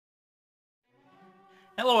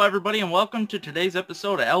Hello everybody and welcome to today's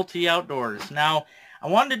episode of LT Outdoors. Now, I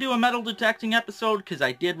wanted to do a metal detecting episode because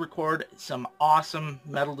I did record some awesome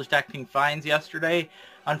metal detecting finds yesterday.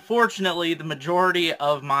 Unfortunately, the majority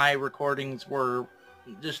of my recordings were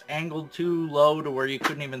just angled too low to where you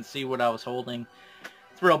couldn't even see what I was holding.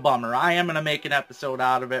 It's a real bummer. I am going to make an episode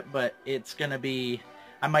out of it, but it's going to be...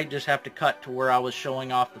 I might just have to cut to where I was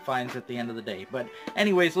showing off the finds at the end of the day. But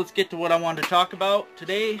anyways, let's get to what I wanted to talk about.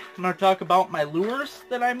 Today, I'm going to talk about my lures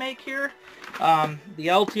that I make here.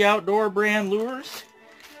 The LT Outdoor brand lures.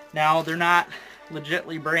 Now, they're not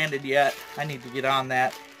legitly branded yet. I need to get on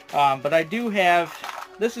that. But I do have,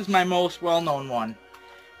 this is my most well-known one,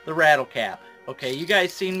 the rattle cap. Okay, you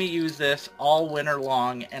guys seen me use this all winter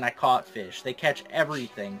long, and I caught fish. They catch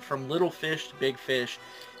everything, from little fish to big fish.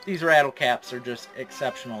 These rattle caps are just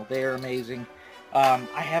exceptional. They are amazing. I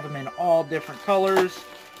have them in all different colors,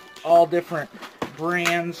 all different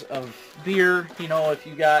brands of beer. You know, if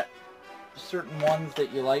you got certain ones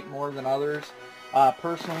that you like more than others.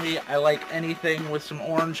 Personally, I like anything with some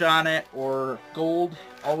orange on it or gold.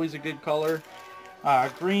 Always a good color.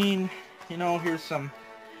 Green, you know, here's some.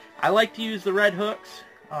 I like to use the red hooks.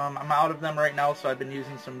 I'm out of them right now, so I've been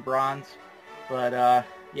using some bronze. But,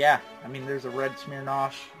 yeah, I mean, there's a red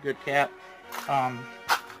Smirnoff, good cap.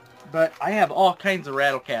 But I have all kinds of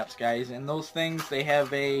rattle caps, guys, and those things, they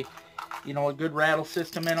have a, you know, a good rattle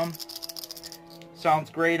system in them. Sounds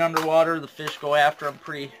great underwater. The fish go after them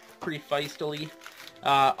pretty feistily.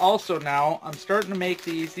 Also now, I'm starting to make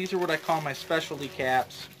these. These are what I call my specialty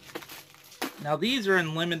caps. Now, these are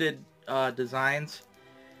in limited designs.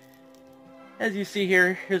 As you see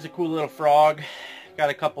here, here's a cool little frog. Got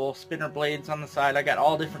a couple spinner blades on the side. I got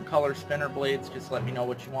all different color spinner blades. Just let me know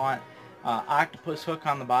what you want. Octopus hook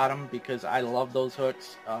on the bottom because I love those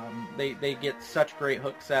hooks. They get such great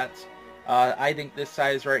hook sets. I think this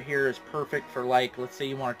size right here is perfect for, like, let's say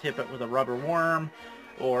you want to tip it with a rubber worm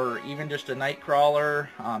or even just a night crawler,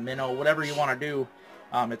 minnow, whatever you want to do.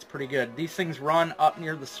 It's pretty good. These things run up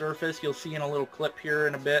near the surface. You'll see in a little clip here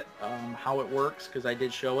in a bit how it works because I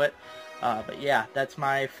did show it. But yeah, that's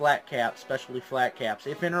my flat cap, specialty flat caps.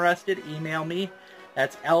 If interested, email me.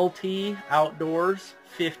 That's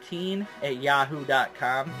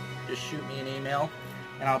LToutdoors15@yahoo.com. Just shoot me an email,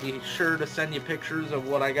 and I'll be sure to send you pictures of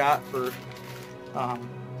what I got for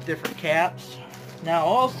different caps. Now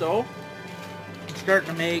also, I'm starting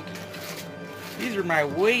to make, these are my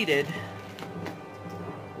weighted,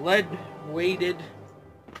 lead-weighted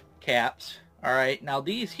caps. Alright, now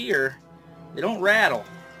these here, they don't rattle,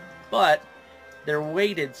 but they're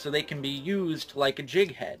weighted so they can be used like a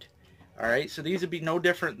jig head. Alright, so these would be no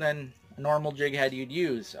different than a normal jig head you'd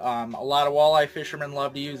use. A lot of walleye fishermen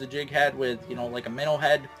love to use a jig head with, you know, like a minnow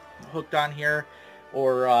head hooked on here,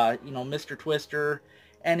 or, you know, Mr. Twister,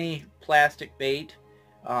 any plastic bait.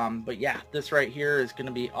 But yeah, this right here is going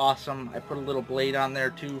to be awesome. I put a little blade on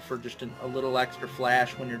there too for just a little extra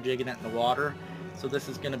flash when you're jigging it in the water. So this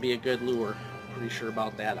is going to be a good lure. Pretty sure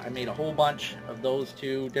about that. I made a whole bunch of those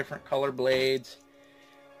two, different color blades.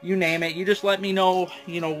 You name it. You just let me know,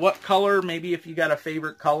 you know, what color, maybe if you got a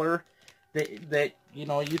favorite color that you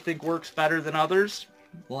know, you think works better than others.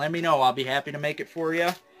 Let me know. I'll be happy to make it for you.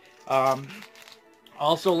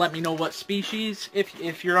 Also, let me know what species,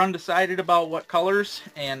 if you're undecided about what colors,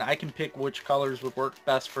 and I can pick which colors would work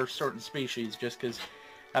best for certain species, just because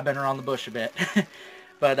I've been around the bush a bit.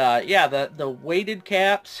 But yeah, the weighted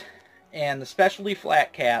caps and the specialty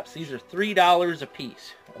flat caps, these are $3 a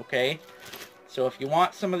piece, okay? So if you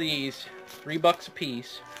want some of these, $3 a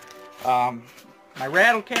piece. My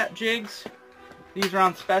rattle cap jigs, these are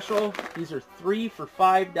on special. These are 3 for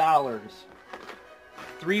 $5.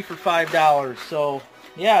 3 for $5. So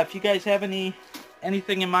yeah, if you guys have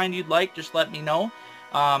anything in mind you'd like, just let me know.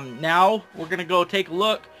 Now we're gonna go take a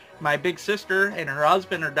look. My big sister and her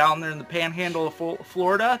husband are down there in the panhandle of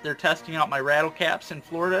Florida. They're testing out my rattle caps in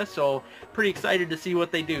Florida, so pretty excited to see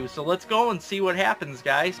what they do. So let's go and see what happens,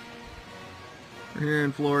 guys. We're here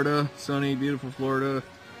in Florida, sunny, beautiful Florida.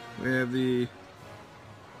 We have the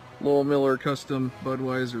Lowell Miller custom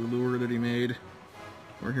Budweiser lure that he made.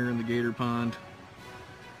 We're here in the gator pond.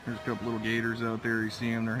 There's a couple little gators out there. You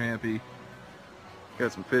see them, they're happy.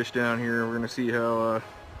 Got some fish down here. We're gonna see how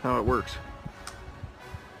it works.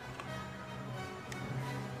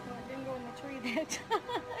 That time.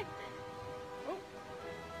 Oh,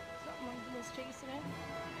 something was chasing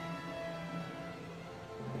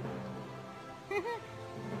it.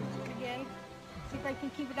 Again, see if I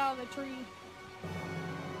can keep it out of the tree.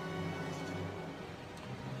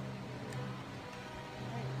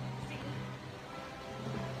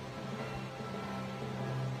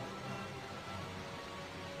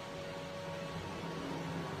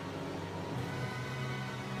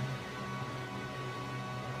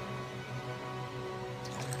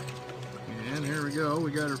 we go.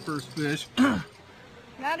 We got our first fish.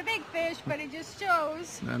 Not a big fish, but it just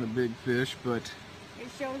shows. Not a big fish, but It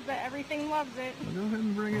shows that everything loves it. well, go ahead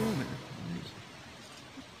and bring it in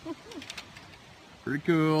there. Pretty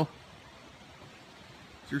cool.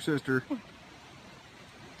 It's your sister.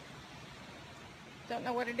 Don't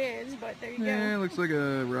know what it is, but there you Yeah, it go. looks like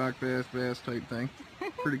a rock bass type thing.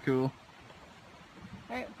 Pretty cool.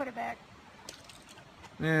 Alright, put it back.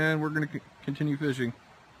 And we're going to continue fishing.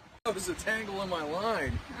 There's a tangle in my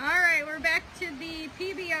line. Alright, we're back to the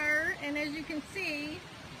PBR, and as you can see,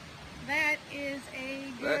 that is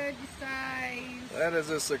a good size. That is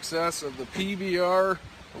a success of the PBR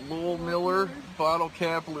Lowell Miller bottle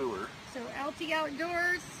cap lure. So LT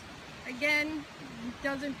Outdoors, again,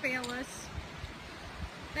 doesn't fail us.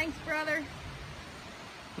 Thanks, brother.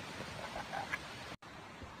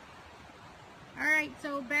 Alright,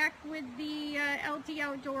 so back with the LT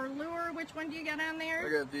Outdoor lure. Which one do you got on I there?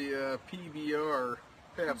 got the PBR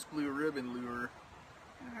Pabst Blue Ribbon lure.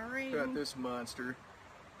 Alright, Got this monster.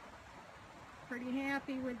 pretty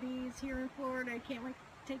happy with these here in Florida. I can't wait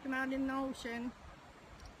to take them out in the ocean.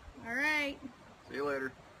 Alright. See you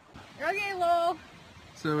later. Okay, Lowell.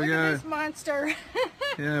 So we Look at got, this monster.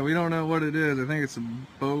 yeah, we don't know what it is. I think it's a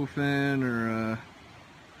bowfin or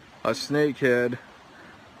a snakehead,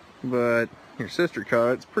 but your sister caught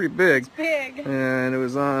it. It's pretty big. It's big. And it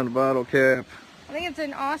was on the bottle cap. I think it's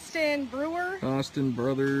an Austin Brewer. Austin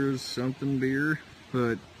Brothers something beer,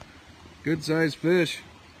 but good sized fish.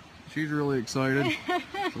 She's really excited.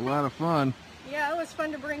 It's a lot of fun. Yeah, it was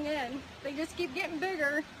fun to bring in. They just keep getting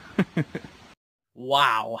bigger.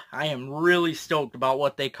 Wow, I am really stoked about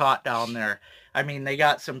what they caught down there. I mean, they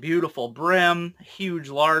got some beautiful brim, huge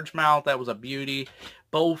largemouth, that was a beauty.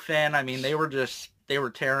 Bowfin, I mean, they were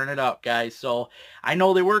tearing it up, guys. So I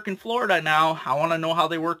know they work in Florida now. I want to know how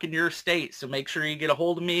they work in your state. So make sure you get a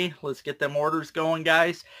hold of me. Let's get them orders going,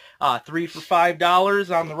 guys. 3 for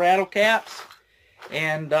 $5 on the rattle caps.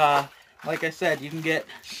 And like I said, you can get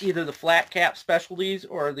either the flat cap specialties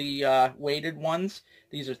or the weighted ones.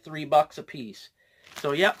 These are $3 a piece.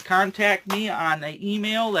 So yep, contact me on the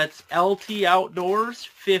email. That's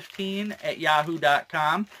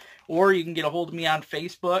LToutdoors15@yahoo.com. Or you can get a hold of me on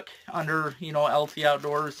Facebook under, LT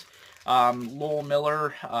Outdoors, Lowell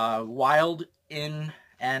Miller, Wild N,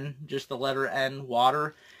 just the letter N,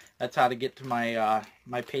 water. That's how to get to my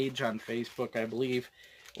my page on Facebook, I believe.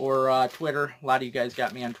 Or Twitter. A lot of you guys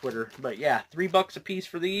got me on Twitter. But yeah, $3 a piece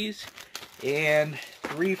for these. And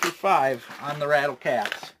 3 for $5 on the rattle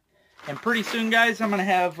caps. And pretty soon, guys, I'm going to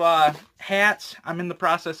have hats. I'm in the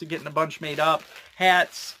process of getting a bunch made up.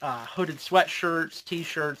 Hats, hooded sweatshirts,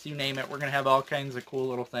 t-shirts, you name it. We're going to have all kinds of cool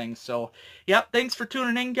little things. So, yep, thanks for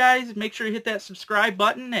tuning in, guys. Make sure you hit that subscribe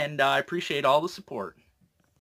button, and I appreciate all the support.